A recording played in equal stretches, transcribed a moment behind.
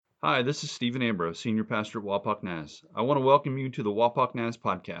Hi, this is Stephen Ambrose, Senior Pastor at Wapak Naz. I want to welcome you to the Wapak Naz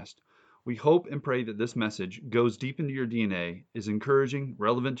podcast. We hope and pray that this message goes deep into your DNA, is encouraging,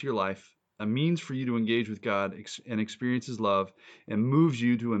 relevant to your life, a means for you to engage with God and experience His love, and moves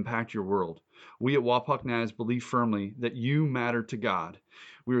you to impact your world. We at Wapak Naz believe firmly that you matter to God.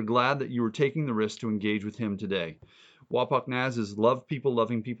 We are glad that you are taking the risk to engage with Him today. Wapak Naz is love people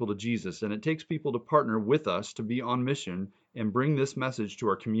loving people to Jesus, and it takes people to partner with us to be on mission and bring this message to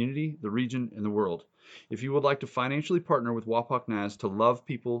our community, the region, and the world. If you would like to financially partner with Wapak Naz to love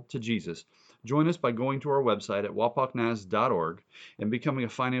people to Jesus, join us by going to our website at wapaknaz.org and becoming a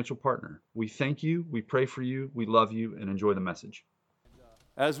financial partner. We thank you, we pray for you, we love you, and enjoy the message.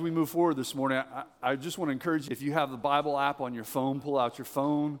 As we move forward this morning, I just want to encourage you, if you have the Bible app on your phone, pull out your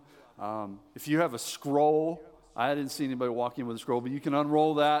phone. If you have a scroll, I didn't see anybody walk in with a scroll, but you can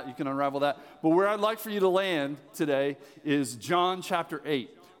unroll that, you can unravel that. But where I'd like for you to land today is John chapter 8.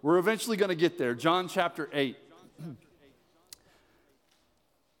 We're eventually going to get there, John chapter 8.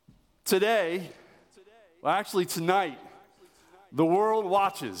 Today, well, actually tonight, the world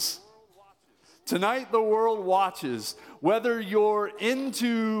watches. Tonight, the world watches. Whether you're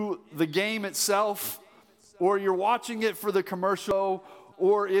into the game itself, or you're watching it for the commercial,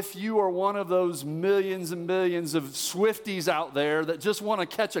 or if you are one of those millions and millions of Swifties out there that just want to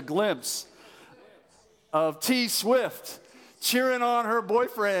catch a glimpse of T. Swift cheering on her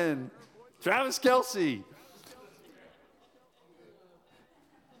boyfriend, Travis Kelce.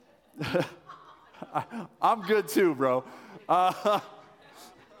 I'm good too, bro.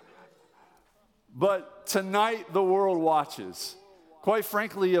 But tonight, the world watches. Quite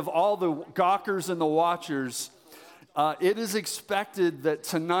frankly, of all the gawkers and the watchers, it is expected that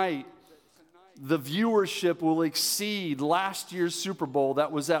tonight the viewership will exceed last year's Super Bowl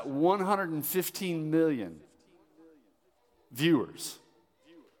that was at 115 million viewers.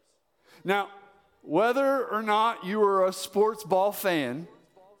 Now, whether or not you are a sports ball fan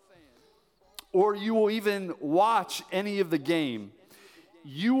or you will even watch any of the game,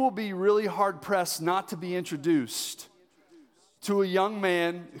 you will be really hard-pressed not to be introduced to a young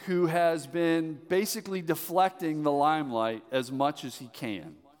man who has been basically deflecting the limelight as much as he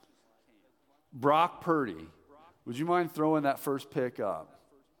can. Brock Purdy. Would you mind throwing that first pick up?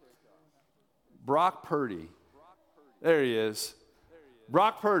 Brock Purdy. There he is.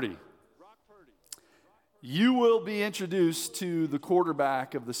 Brock Purdy. You will be introduced to the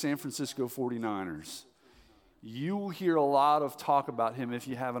quarterback of the San Francisco 49ers. You will hear a lot of talk about him if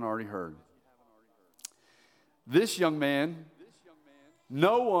you haven't already heard. This young man,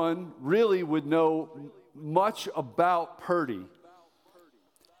 no one really would know much about Purdy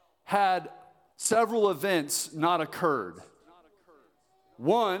had several events not occurred.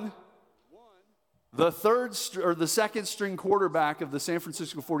 One, the second string quarterback of the San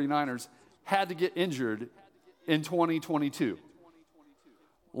Francisco 49ers had to get injured in 2022.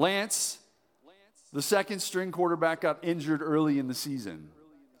 Lance, the second string quarterback, got injured early in the season.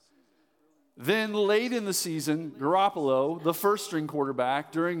 Then late in the season, Garoppolo, the first string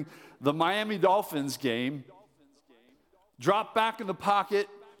quarterback, during the Miami Dolphins game, dropped back in the pocket,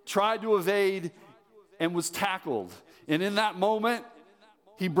 tried to evade, and was tackled. And in that moment,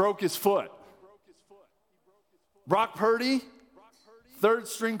 he broke his foot. Brock Purdy, third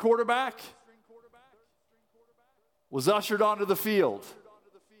string quarterback, was ushered onto the field.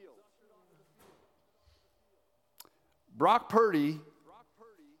 Brock Purdy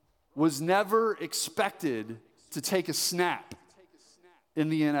was never expected to take a snap in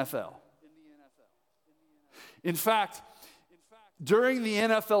the NFL. In fact, during the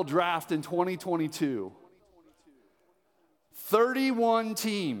NFL draft in 2022, 31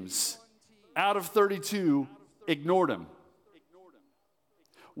 teams out of 32 ignored him.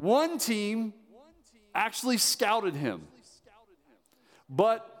 One team actually scouted him,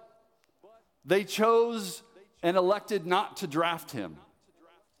 but they chose and elected not to draft him.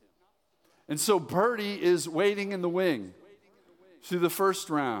 And so Purdy is waiting in the wing through the first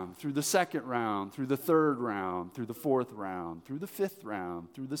round, through the second round, through the third round, through the fourth round, through the fifth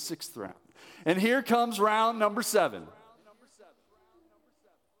round, through the sixth round. And here comes round number 7.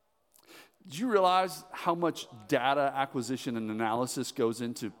 Did you realize how much data acquisition and analysis goes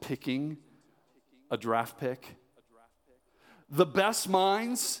into picking a draft pick? The best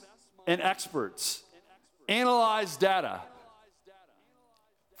minds and experts analyze data.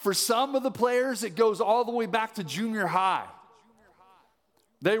 For some of the players, it goes all the way back to junior high.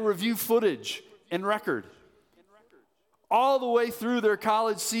 They review footage and record all the way through their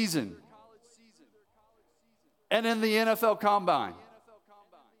college season and in the NFL Combine.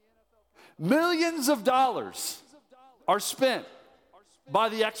 Millions of dollars are spent by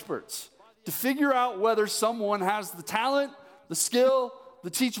the experts to figure out whether someone has the talent, the skill,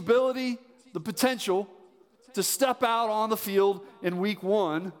 the teachability, the potential to step out on the field in week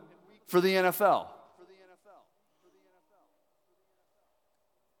 1 for the NFL.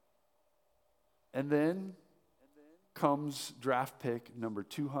 And then comes draft pick number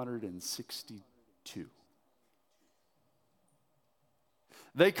 262.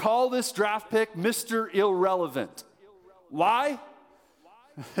 They call this draft pick Mr. Irrelevant. Why?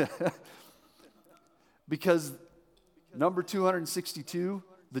 Because number 262,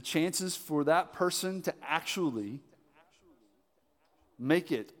 the chances for that person to actually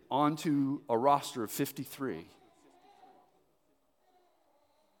make it onto a roster of 53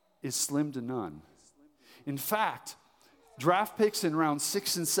 is slim to none. In fact, draft picks in round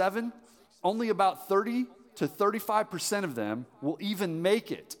 6 and 7, only about 30 to 35% of them will even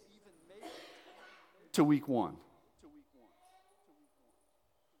make it to week 1.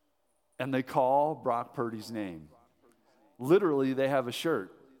 And they call Brock Purdy's name. Literally, they have a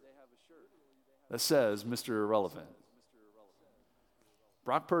shirt that says Mr. Irrelevant.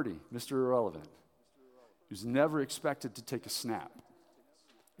 Brock Purdy, Mr. Irrelevant, who's never expected to take a snap.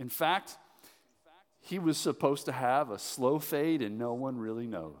 In fact, he was supposed to have a slow fade, and no one really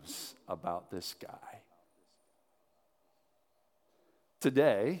knows about this guy.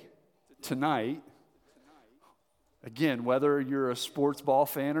 Tonight, again, whether you're a sports ball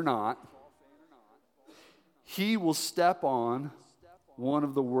fan or not, he will step on one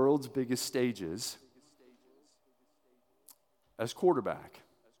of the world's biggest stages as quarterback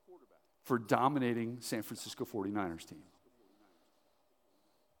for dominating San Francisco 49ers team.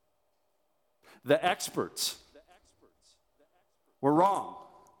 The experts were wrong.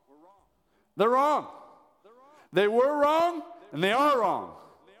 They're wrong. They were wrong, and they are wrong.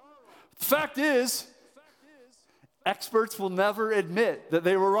 The fact is, experts will never admit that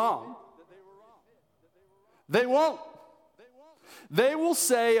they were wrong. They won't. They will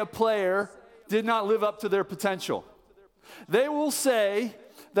say a player did not live up to their potential. They will say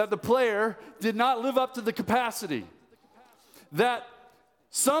that the player did not live up to the capacity. That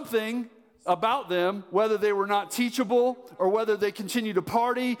something about them, whether they were not teachable or whether they continue to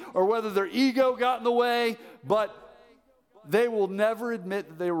party or whether their ego got in the way, but they will never admit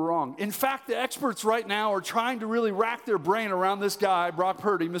that they were wrong. In fact, the experts right now are trying to really rack their brain around this guy, Brock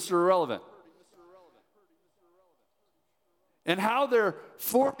Purdy, Mr. Irrelevant. And how they're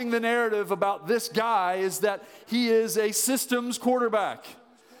forming the narrative about this guy is that he is a systems quarterback.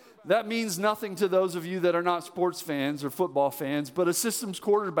 That means nothing to those of you that are not sports fans or football fans, but a systems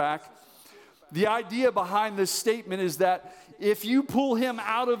quarterback, the idea behind this statement is that if you pull him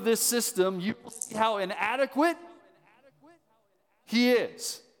out of this system, you will see how inadequate he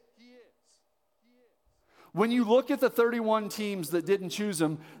is. When you look at the 31 teams that didn't choose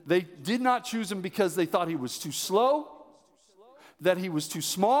him, they did not choose him because they thought he was too slow, that he was too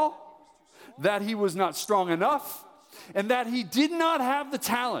small, that he was not strong enough, and that he did not have the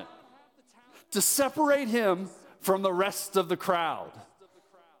talent to separate him from the rest of the crowd.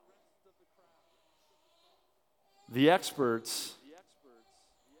 The experts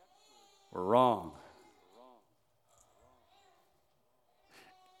were wrong.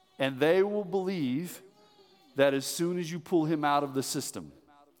 And they will believe that as soon as you pull him out of the system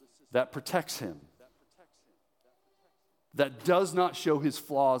that protects him, that does not show his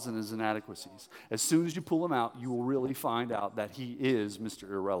flaws and his inadequacies, as soon as you pull him out, you will really find out that he is Mr.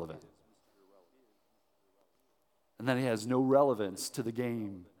 Irrelevant. And that he has no relevance to the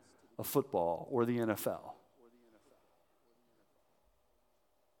game of football or the NFL.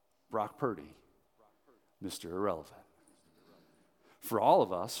 Brock Purdy, Mr. Irrelevant. For all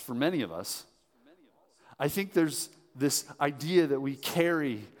of us, for many of us, I think there's this idea that we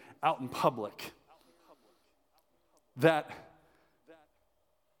carry out in public that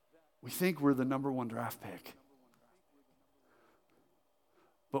we think we're the number 1 draft pick.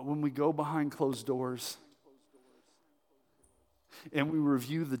 But when we go behind closed doors and we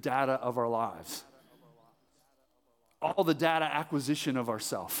review the data of our lives, all the data acquisition of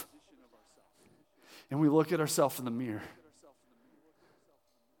ourselves, and we look at ourselves in the mirror,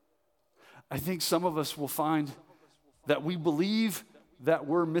 I think some of us will find that we believe that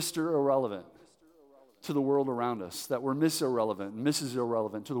we're Mr. Irrelevant to the world around us, that we're Miss Irrelevant, Mrs.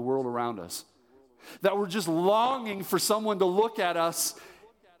 Irrelevant to the world around us, that we're just longing for someone to look at us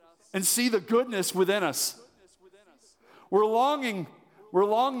and see the goodness within us. We're longing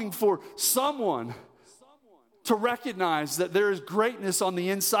for someone to recognize that there is greatness on the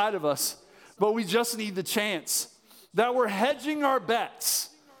inside of us, but we just need the chance, that we're hedging our bets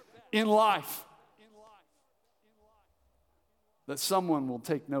in life, that someone will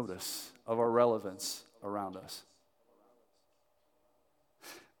take notice of our relevance around us.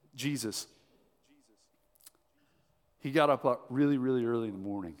 Jesus, he got up really, really early in the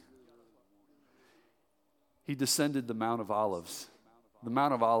morning. He descended the Mount of Olives. The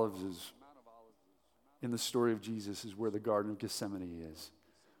Mount of Olives is, in the story of Jesus, is where the Garden of Gethsemane is,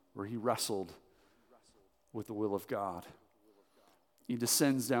 where he wrestled with the will of God. He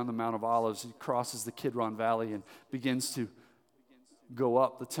descends down the Mount of Olives. He crosses the Kidron Valley and begins to go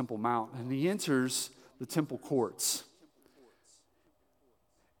up the Temple Mount. And he enters the temple courts.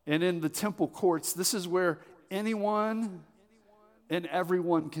 And in the temple courts, this is where anyone and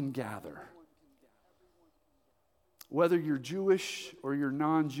everyone can gather. Whether you're Jewish or you're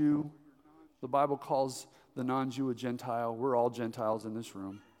non-Jew, the Bible calls the non-Jew a Gentile. We're all Gentiles in this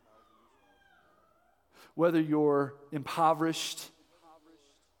room. Whether you're impoverished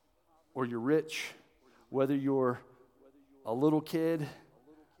or you're rich, whether you're a little kid,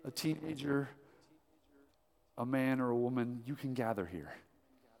 a teenager, a man or a woman, you can gather here.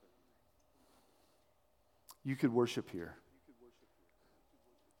 You could worship here.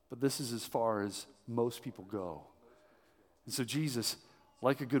 But this is as far as most people go. And so Jesus,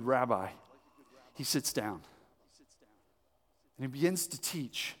 like a good rabbi, he sits down. And he begins to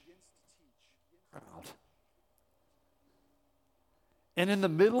teach. And in the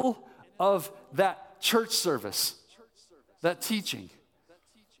middle of that church service, that teaching,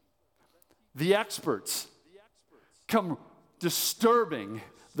 the experts come disturbing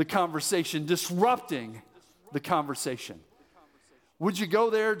the conversation, disrupting the conversation. Would you go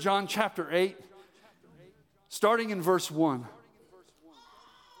there, John chapter 8, starting in verse 1.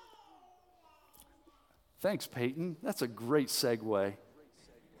 Thanks, Peyton. That's a great segue.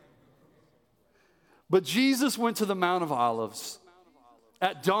 But Jesus went to the Mount of Olives.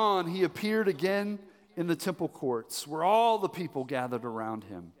 At dawn, he appeared again in the temple courts, where all the people gathered around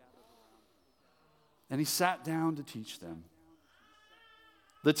him. And he sat down to teach them.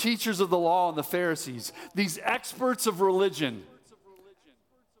 The teachers of the law and the Pharisees, these experts of religion,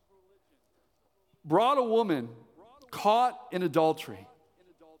 brought a woman caught in adultery.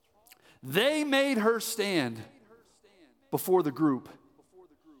 They made her stand before the group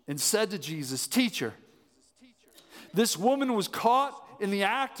and said to Jesus, "Teacher, this woman was caught in the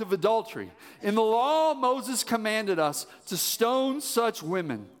act of adultery. In the law, Moses commanded us to stone such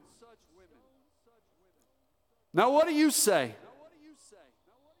women. Now what do you say?"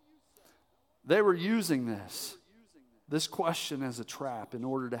 They were using this question as a trap in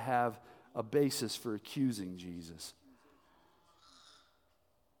order to have a basis for accusing Jesus.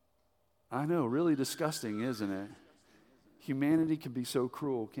 I know, really disgusting, isn't it? Humanity can be so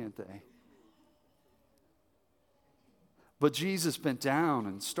cruel, can't they? But Jesus bent down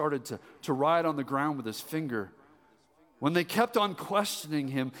and started to write on the ground with his finger. When they kept on questioning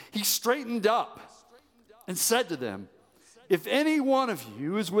him, he straightened up and said to them, "If any one of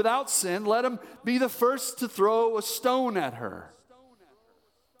you is without sin, let him be the first to throw a stone at her."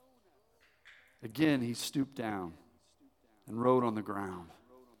 Again, he stooped down and wrote on the ground.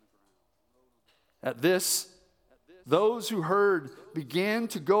 At this, those who heard began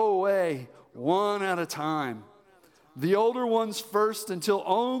to go away one at a time, the older ones first, until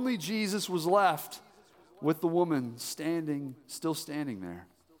only Jesus was left with the woman still standing there.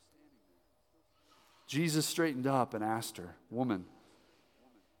 Jesus straightened up and asked her, "Woman,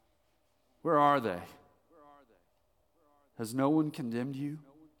 where are they? Has no one condemned you?"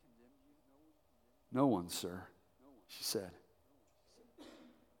 "No one, sir," she said.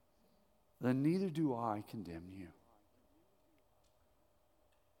 "Then neither do I condemn you."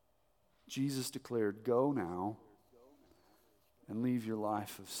 Jesus declared, "Go now and leave your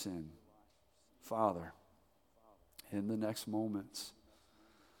life of sin." Father, in the next moments,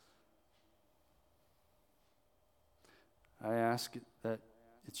 I ask that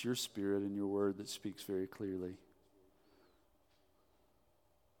it's your Spirit and your word that speaks very clearly.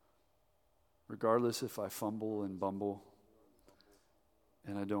 Regardless if I fumble and bumble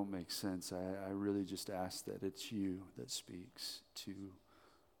and I don't make sense, I really just ask that it's you that speaks to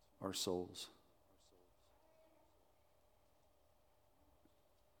our souls.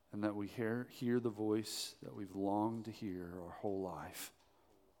 And that we hear the voice that we've longed to hear our whole life.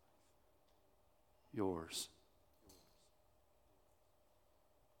 Yours.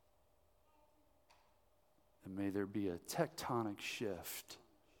 And may there be a tectonic shift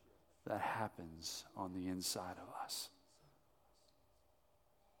that happens on the inside of us.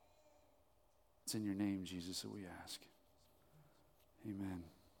 It's in your name, Jesus, that we ask. Amen.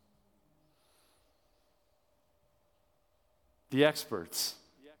 The experts.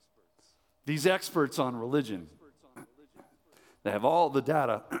 These experts on religion. They have all the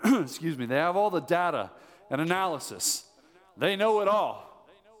data, excuse me, they have all the data and analysis. They know it all.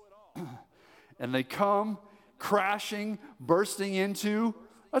 And they come crashing, bursting into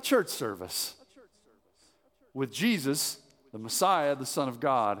a church service with Jesus, the Messiah, the Son of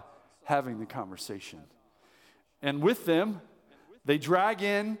God, having the conversation. And with them, they drag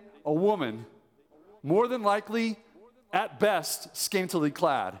in a woman, more than likely, at best, scantily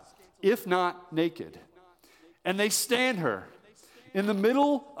clad, if not naked. And they stand her in the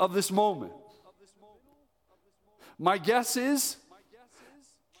middle of this moment. My guess is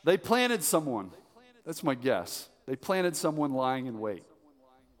they planted someone. That's my guess. They planted someone lying in wait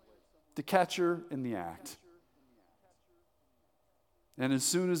to catch her in the act. And as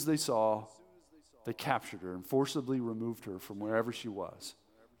soon as they saw, they captured her and forcibly removed her from wherever she was.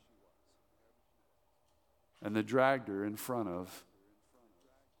 And they dragged her in front of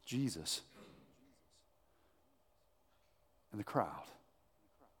Jesus and the crowd,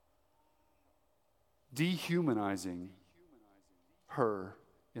 dehumanizing her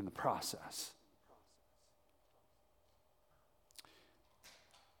in the process.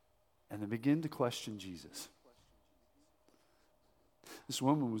 And they begin to question Jesus. This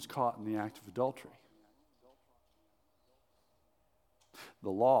woman was caught in the act of adultery. The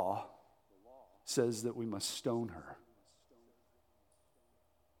law says that we must stone her.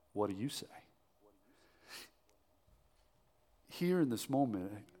 What do you say? Here in this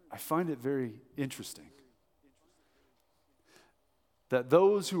moment, I find it very interesting that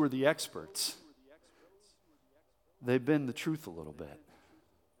those who are the experts, they bend the truth a little bit.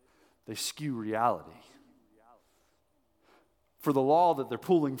 They skew reality. For the law that they're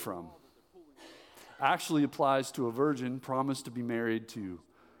pulling from actually applies to a virgin promised to be married to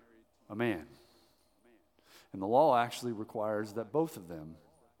a man. And the law actually requires that both of them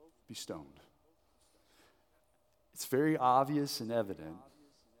be stoned. It's very obvious and evident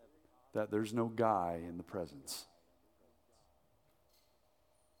that there's no guy in the presence.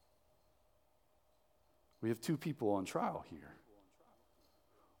 We have two people on trial here.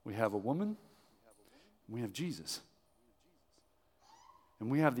 We have a woman, and we have Jesus. And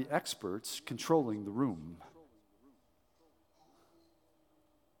we have the experts controlling the room,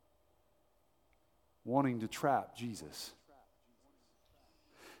 wanting to trap Jesus.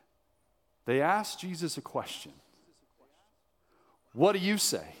 They asked Jesus a question. What do you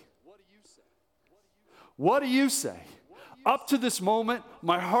say? What do you say? Up to this moment,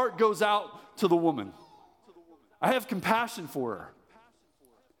 my heart goes out to the woman. I have compassion for her.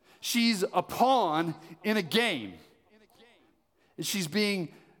 She's a pawn in a game. She's being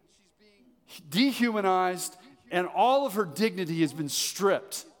dehumanized, and all of her dignity has been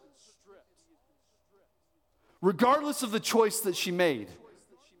stripped, regardless of the choice that she made.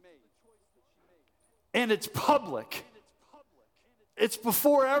 And it's public. It's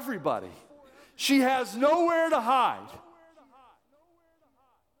before everybody. She has nowhere to hide.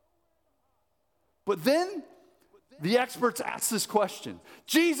 But then the experts ask this question,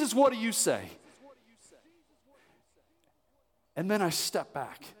 Jesus, what do you say? And then I step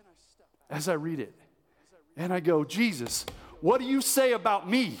back as I read it. And I go, Jesus, what do you say about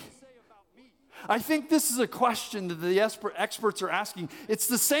me? I think this is a question that the experts are asking. It's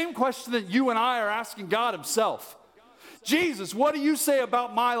the same question that you and I are asking God himself. Jesus, what do you say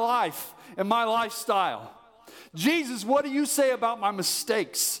about my life and my lifestyle? Jesus, what do you say about my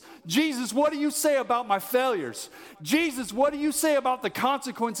mistakes? Jesus, what do you say about my failures? Jesus, what do you say about the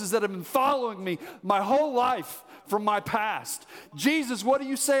consequences that have been following me my whole life from my past? Jesus, what do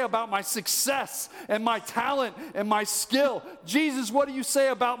you say about my success and my talent and my skill? Jesus, what do you say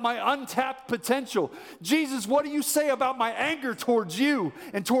about my untapped potential? Jesus, what do you say about my anger towards you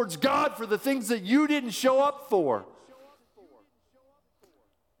and towards God for the things that you didn't show up for?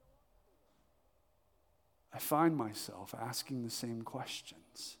 I find myself asking the same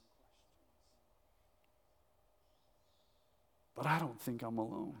questions. But I don't think I'm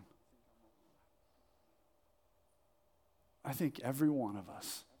alone. I think every one of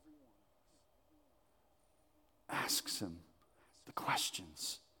us asks him the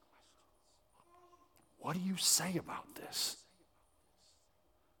questions. What do you say about this?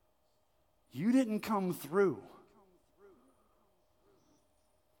 You didn't come through.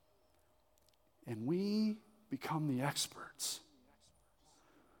 And we become the experts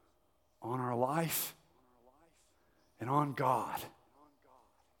on our life and on God.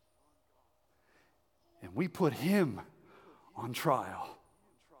 And we put him on trial.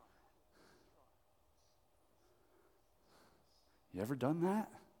 You ever done that?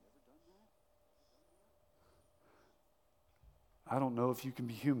 I don't know if you can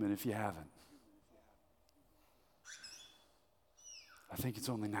be human if you haven't. I think it's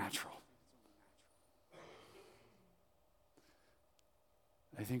only natural.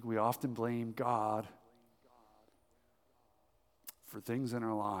 I think we often blame God for things in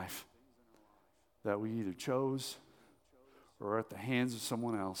our life that we either chose or are at the hands of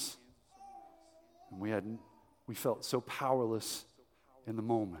someone else. And we felt so powerless in the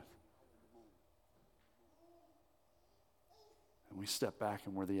moment. And we step back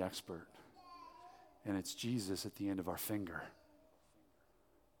and we're the expert. And it's Jesus at the end of our finger.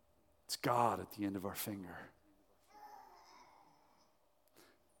 It's God at the end of our finger.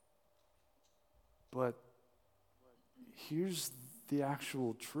 But here's the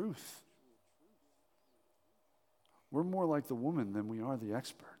actual truth. We're more like the woman than we are the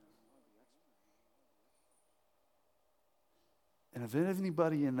expert. And if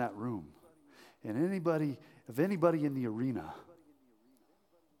anybody in that room, and if anybody in the arena,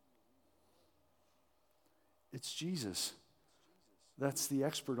 it's Jesus. That's the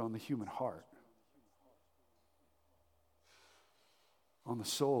expert on the human heart, on the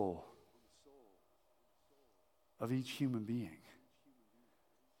soul of each human being.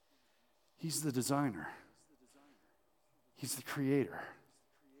 He's the designer. He's the creator.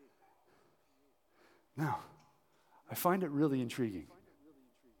 Now, I find it really intriguing.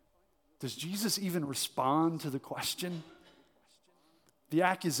 Does Jesus even respond to the question? The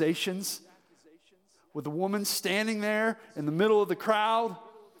accusations? With the woman standing there in the middle of the crowd?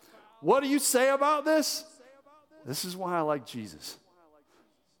 What do you say about this? This is why I like Jesus.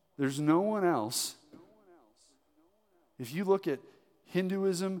 There's no one else. If you look at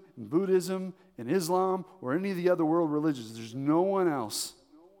Hinduism and Buddhism and Islam or any of the other world religions, there's no one else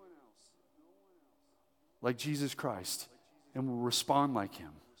like Jesus Christ and will respond like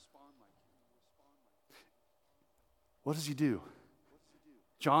him. What does he do?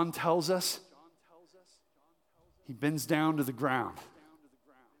 John tells us he bends down to the ground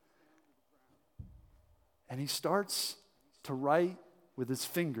and he starts to write with his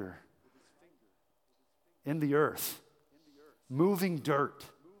finger in the earth, moving dirt.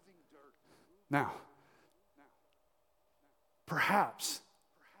 Now, perhaps,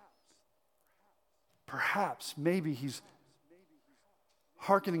 maybe he's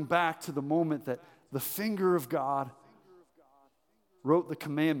hearkening back to the moment that the finger of God wrote the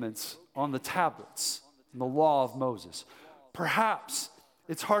commandments on the tablets in the law of Moses. Perhaps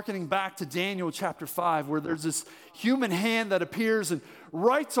it's hearkening back to Daniel chapter 5, where there's this human hand that appears and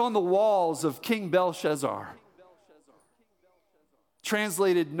writes on the walls of King Belshazzar.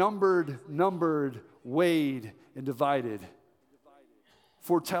 Translated, numbered, weighed, and divided,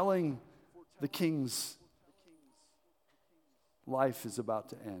 foretelling the king's life is about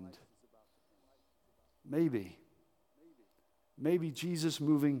to end. Maybe Jesus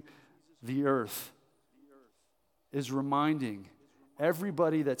moving the earth is reminding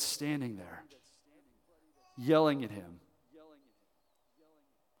everybody that's standing there, yelling at him,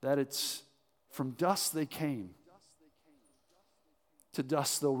 that it's from dust they came, to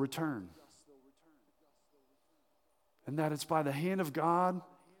dust they'll return. And that it's by the hand of God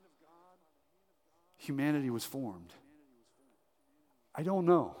humanity was formed. I don't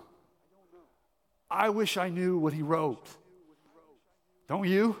know. I wish I knew what he wrote. Don't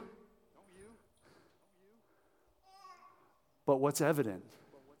you? But what's evident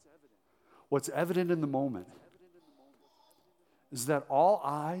in the moment is that all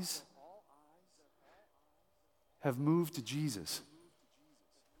eyes have moved to Jesus,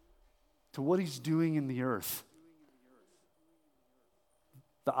 to what he's doing in the earth.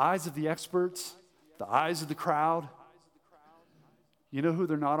 The eyes of the experts, the eyes of the crowd, you know who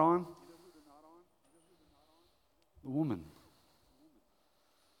they're not on? The woman.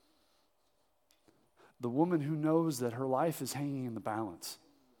 The woman who knows that her life is hanging in the balance.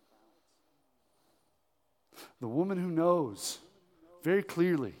 The woman who knows very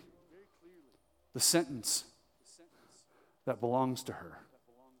clearly the sentence that belongs to her.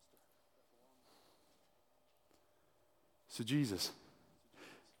 So Jesus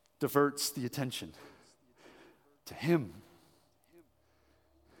diverts the attention to him.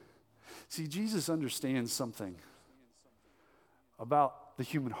 See, Jesus understands something about the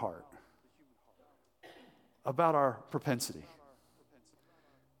human heart, about our propensity.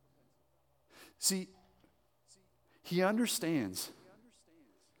 See, he understands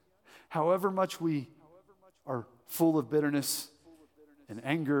however much we are full of bitterness and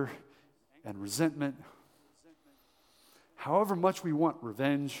anger and resentment, however much we want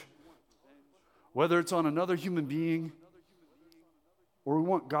revenge, whether it's on another human being or we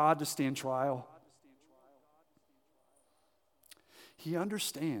want God to stand trial, he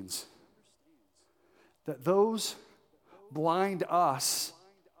understands that those blind us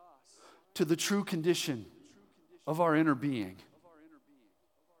to the true condition of our inner being.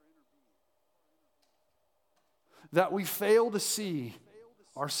 That we fail to see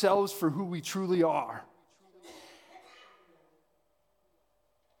ourselves for who we truly are.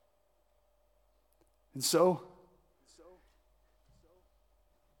 And so,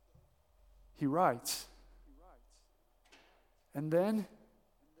 he writes, and then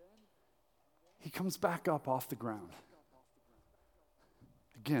he comes back up off the ground.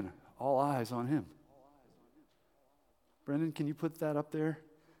 Again, all eyes on him. Brendan, can you put that up there?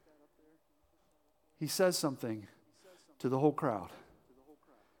 He says something to the whole crowd.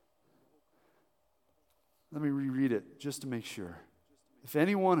 Let me reread it just to make sure. If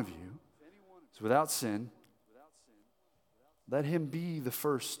any one of you is without sin, let him be the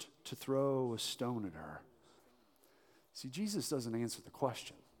first to throw a stone at her. See, Jesus doesn't answer the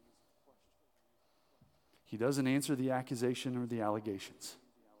question. He doesn't answer the accusation or the allegations.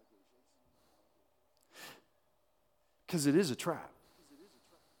 Because it is a trap.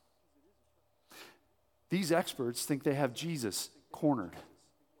 These experts think they have Jesus cornered.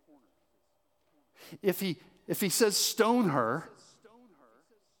 If he says stone her,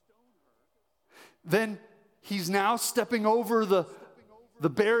 then he's now stepping over the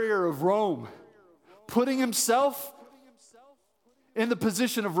barrier of Rome, putting himself in the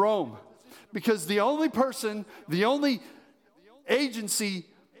position of Rome. Because the only person, the only agency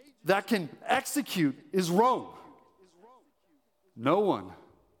that can execute is Rome. No one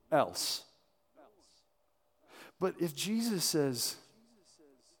else. But if Jesus says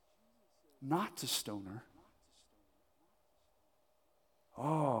not to stone her,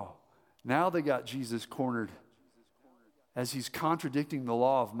 now they got Jesus cornered as he's contradicting the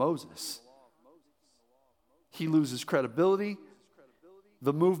law of Moses. He loses credibility.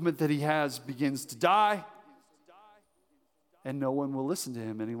 The movement that he has begins to die, and no one will listen to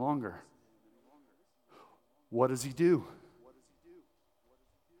him any longer. What does he do?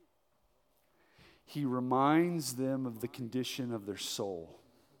 He reminds them of the condition of their soul.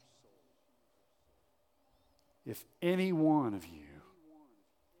 If any one of you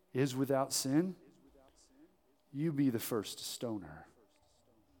is without sin, you be the first to stone her.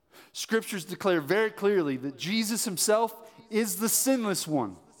 Scriptures declare very clearly that Jesus himself is the sinless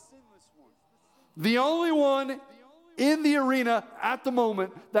one. The only one in the arena at the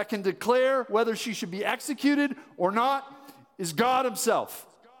moment that can declare whether she should be executed or not is God himself.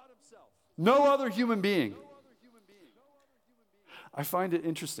 No other human being. I find it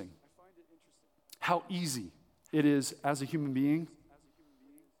interesting how easy it is as a human being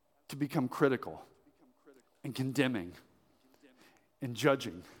to become critical and condemning and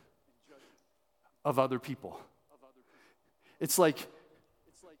judging of other people. It's like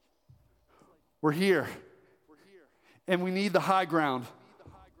we're here and we need the high ground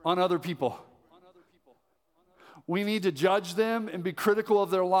on other people. We need to judge them and be critical of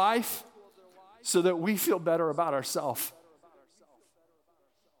their life so that we feel better about ourselves.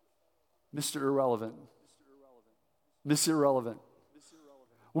 Mr. Irrelevant. Miss Irrelevant.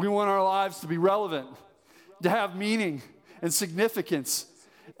 We want our lives to be relevant, to have meaning and significance.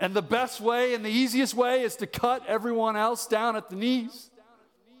 And the best way and the easiest way is to cut everyone else down at the knees.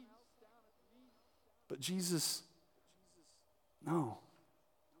 But Jesus, no.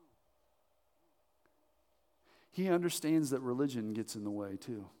 He understands that religion gets in the way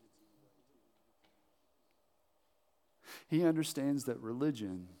too. He understands that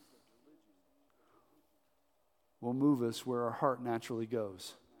religion will move us where our heart naturally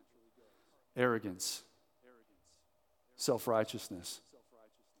goes. Arrogance, self-righteousness,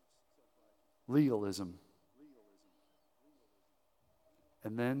 legalism,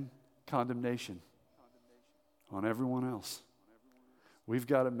 and then condemnation on everyone else. We've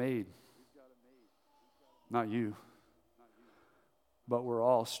got it made. Not you. But we're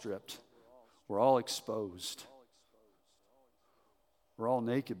all stripped. We're all exposed. We're all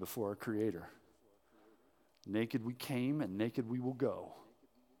naked before our Creator. Naked we came and naked we will go.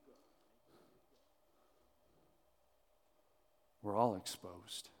 We're all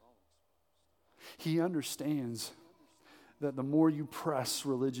exposed. He understands that the more you press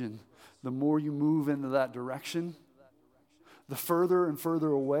religion, the more you move into that direction, the further and further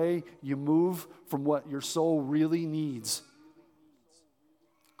away you move from what your soul really needs.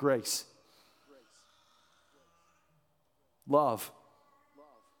 Grace. Love.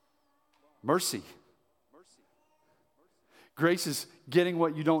 Mercy. Grace is getting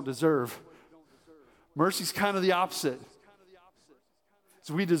what you don't deserve. Mercy is kind of the opposite.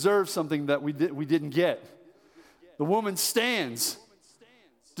 So we deserve something that we didn't get. The woman stands,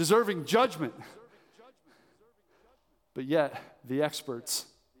 deserving judgment. But yet, the experts,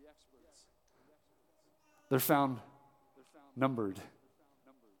 they're found numbered,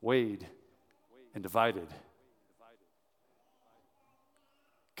 weighed, and divided.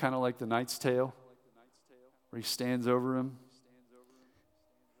 Kind of like the Knight's Tale, where he stands over him.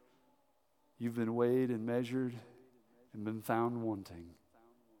 You've been weighed and measured and been found wanting.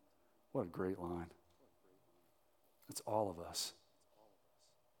 What a great line. It's all of us.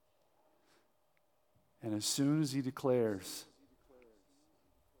 And as soon as he declares,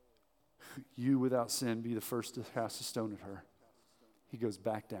 you without sin be the first to cast a stone at her, he goes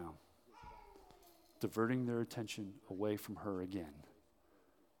back down, diverting their attention away from her again.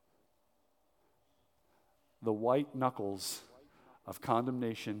 The white knuckles of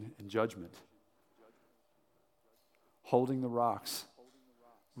condemnation and judgment, holding the rocks,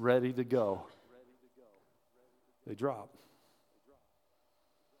 ready to go, they drop.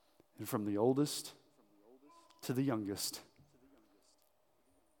 And from the oldest to the youngest,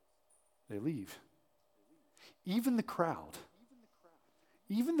 they leave. Even the crowd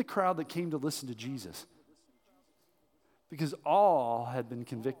that came to listen to Jesus, because all had been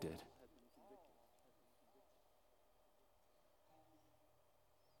convicted.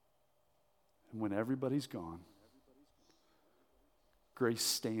 And when everybody's gone, Grace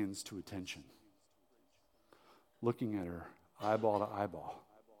stands to attention, looking at her eyeball to eyeball.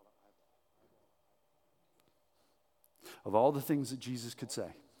 Of all the things that Jesus could say,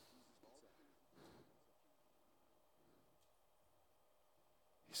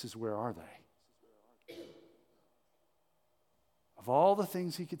 he says, where are they? Of all the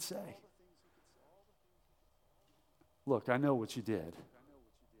things he could say, look, I know what you did.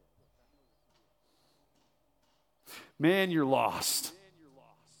 Man, you're lost.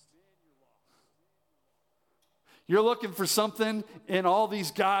 You're looking for something in all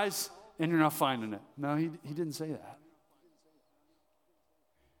these guys, and you're not finding it. No, he didn't say that.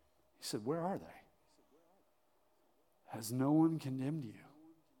 He said, where are they? Has no one condemned you?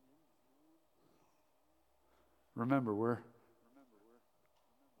 Remember, we're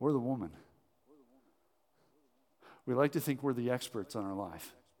the woman. We like to think we're the experts on our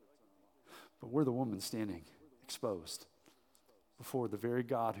life, but we're the woman standing exposed before the very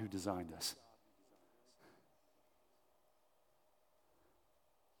God who designed us.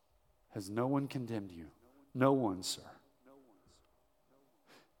 Has no one condemned you? No one, sir.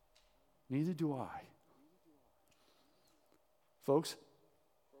 Neither do I. Folks,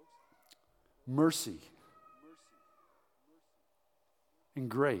 mercy and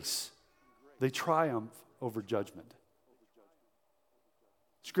grace, they triumph over judgment.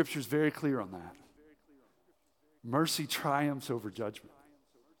 Scripture is very clear on that. Mercy triumphs over judgment.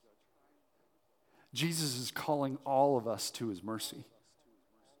 Jesus is calling all of us to his mercy.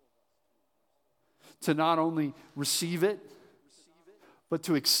 To not only receive it, but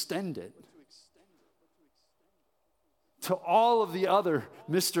to extend it to all of the other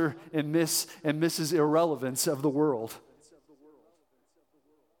Mr. and Miss and Mrs. Irrelevance of the world.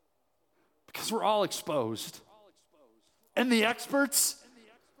 Because we're all exposed. And the experts,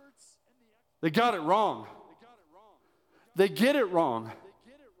 they got it wrong. They get it wrong.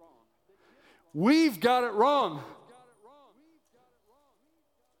 We've got it wrong.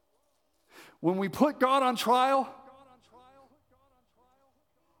 When we put God on trial,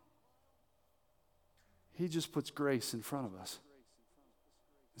 he just puts grace in front of us.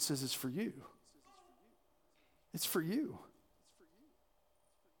 It says it's for you. It's for you.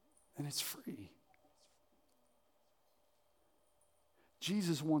 And it's free.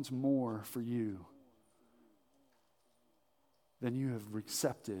 Jesus wants more for you than you have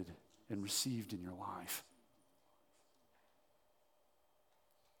accepted and received in your life.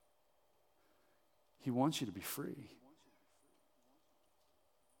 He wants you to be free.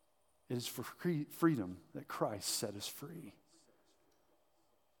 It is for freedom that Christ set us free.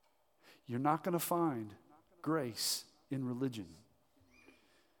 You're not going to find grace in religion.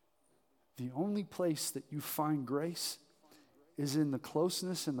 The only place that you find grace is in the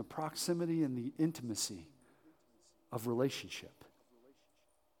closeness and the proximity and the intimacy of relationship.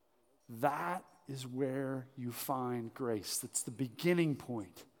 That is where you find grace. That's the beginning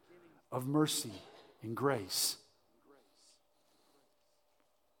point of mercy and grace.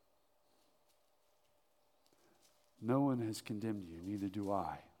 No one has condemned you, neither do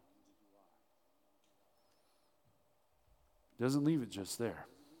I. Doesn't leave it just there.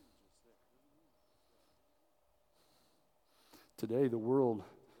 Today, the world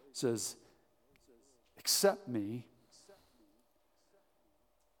says, accept me,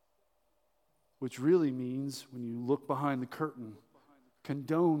 which really means, when you look behind the curtain,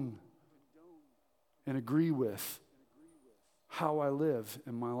 condone and agree with how I live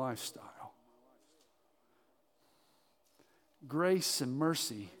in my lifestyle. Grace and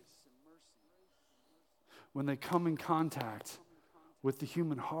mercy, when they come in contact with the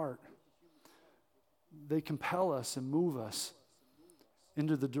human heart, they compel us and move us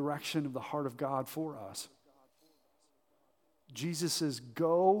into the direction of the heart of God for us. Jesus says,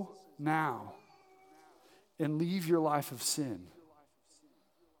 go now and leave your life of sin.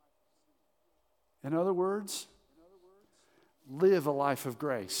 In other words, live a life of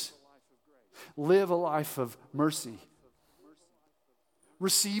grace. Live a life of mercy.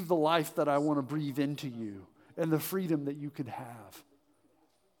 Receive the life that I want to breathe into you and the freedom that you could have.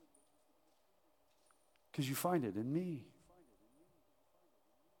 Because you find it in me.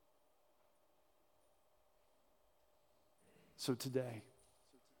 So today,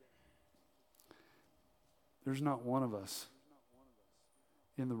 there's not one of us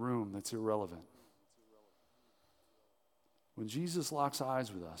in the room that's irrelevant. When Jesus locks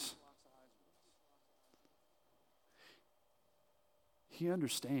eyes with us, he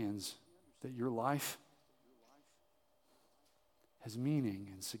understands that your life has meaning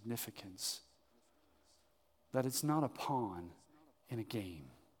and significance, that it's not a pawn in a game.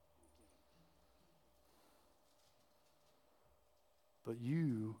 But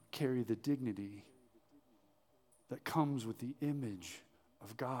you carry the dignity that comes with the image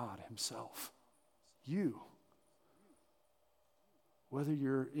of God himself. You. Whether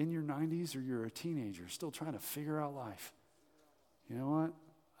you're in your 90s or you're a teenager, still trying to figure out life. You know what?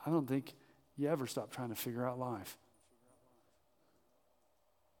 I don't think you ever stop trying to figure out life.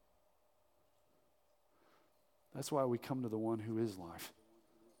 That's why we come to the one who is life.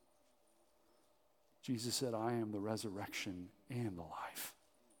 Jesus said, I am the resurrection and the life.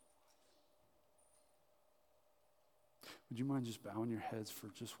 Would you mind just bowing your heads for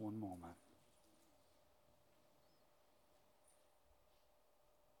just one moment?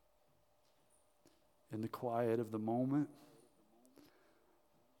 In the quiet of the moment,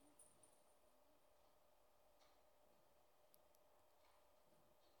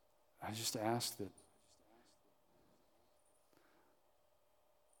 I just ask that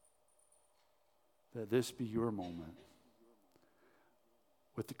this be your moment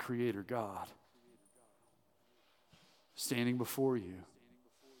with the Creator God standing before you,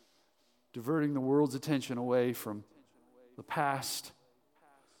 diverting the world's attention away from the past,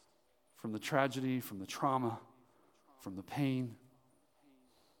 from the tragedy, from the trauma, from the pain,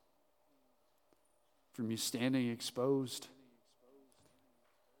 from you standing exposed.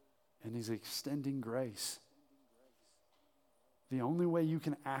 And he's extending grace. The only way you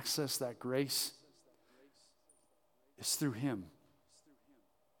can access that grace is through him.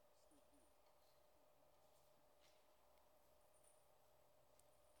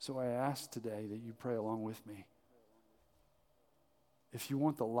 So I ask today that you pray along with me. If you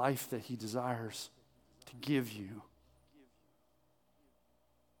want the life that he desires to give you,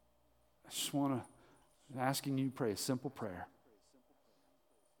 I just want to, I'm asking you pray a simple prayer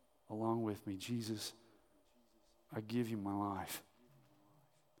along with me. Jesus, I give you my life.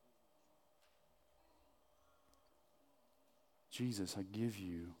 Jesus, I give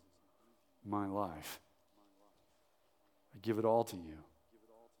you my life. I give it all to you.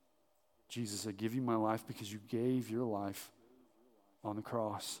 Jesus, I give you my life because you gave your life on the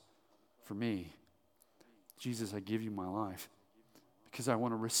cross for me. Jesus, I give you my life because I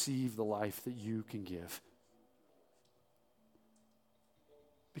want to receive the life that you can give.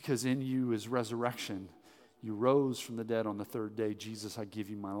 Because in you is resurrection. You rose from the dead on the third day. Jesus, I give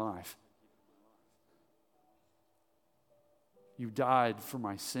you my life. You died for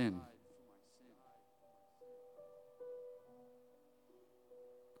my sin.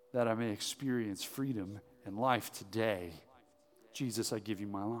 That I may experience freedom and life today. Jesus, I give you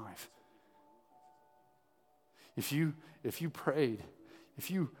my life. If you prayed,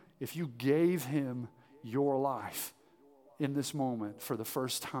 if you gave him your life in this moment for the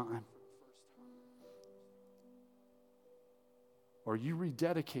first time, or you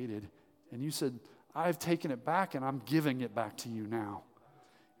rededicated and you said, I've taken it back and I'm giving it back to you now.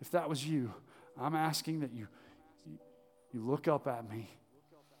 If that was you, I'm asking that you look up at me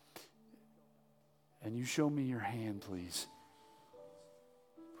and you show me your hand, please.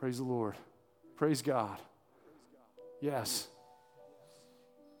 Praise the Lord. Praise God. Yes.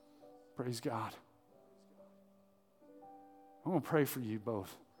 Praise God. I'm going to pray for you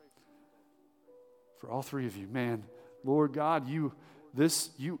both. For all three of you. Man, Lord God, you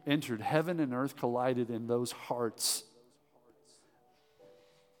entered. Heaven and earth collided in those hearts.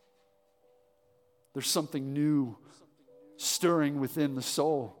 There's something new stirring within the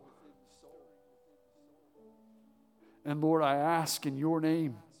soul. And Lord, I ask in your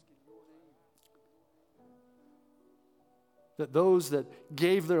name that those that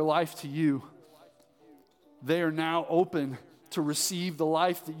gave their life to you, they are now open to receive the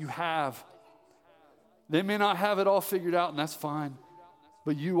life that you have. They may not have it all figured out, and that's fine,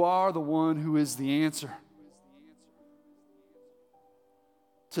 but you are the one who is the answer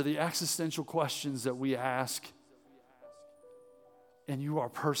to the existential questions that we ask, and you are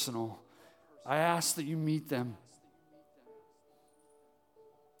personal. I ask that you meet them.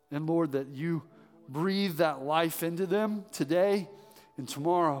 And Lord, that you breathe that life into them today and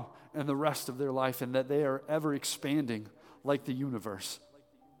tomorrow and the rest of their life, and that they are ever expanding like the universe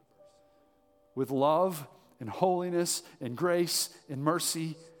with love and holiness and grace and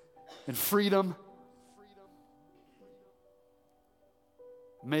mercy and freedom.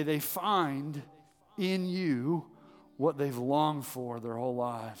 May they find in you what they've longed for their whole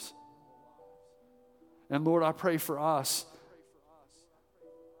lives. And Lord, I pray for us,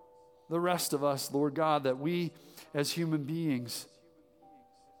 the rest of us, Lord God, that we as human beings,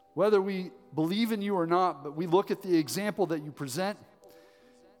 whether we believe in you or not, but we look at the example that you present,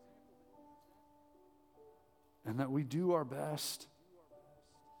 and that we do our best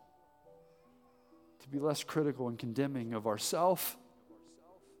to be less critical and condemning of ourselves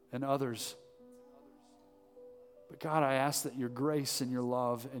and others. But God, I ask that your grace and your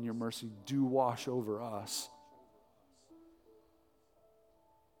love and your mercy do wash over us.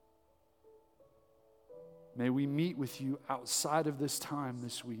 May we meet with you outside of this time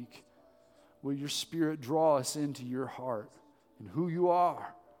this week. Will your Spirit draw us into your heart and who you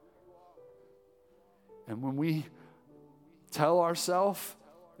are? And when we tell ourselves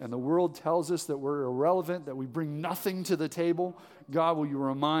and the world tells us that we're irrelevant, that we bring nothing to the table, God, will you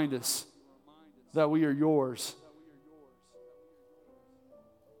remind us that we are yours?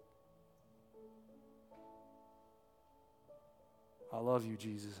 I love you,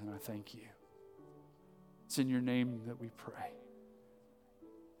 Jesus, and I thank you. It's in your name that we pray.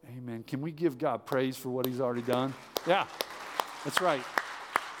 Amen. Can we give God praise for what he's already done? Yeah, that's right.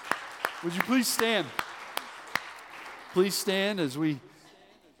 Would you please stand? Please stand as we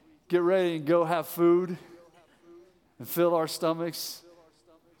get ready and go have food and fill our stomachs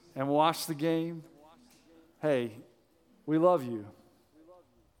and watch the game. Hey, we love you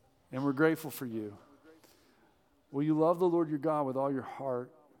and we're grateful for you. Will you love the Lord your God with all your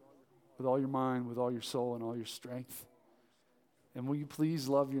heart, with all your mind, with all your soul, and all your strength? And will you please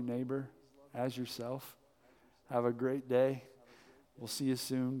love your neighbor as yourself? Have a great day. We'll see you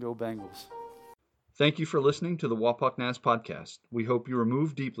soon. Go Bengals. Thank you for listening to the Wapak Naz podcast. We hope you are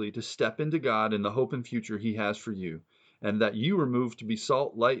moved deeply to step into God and the hope and future he has for you, and that you are moved to be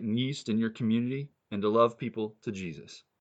salt, light, and yeast in your community and to love people to Jesus.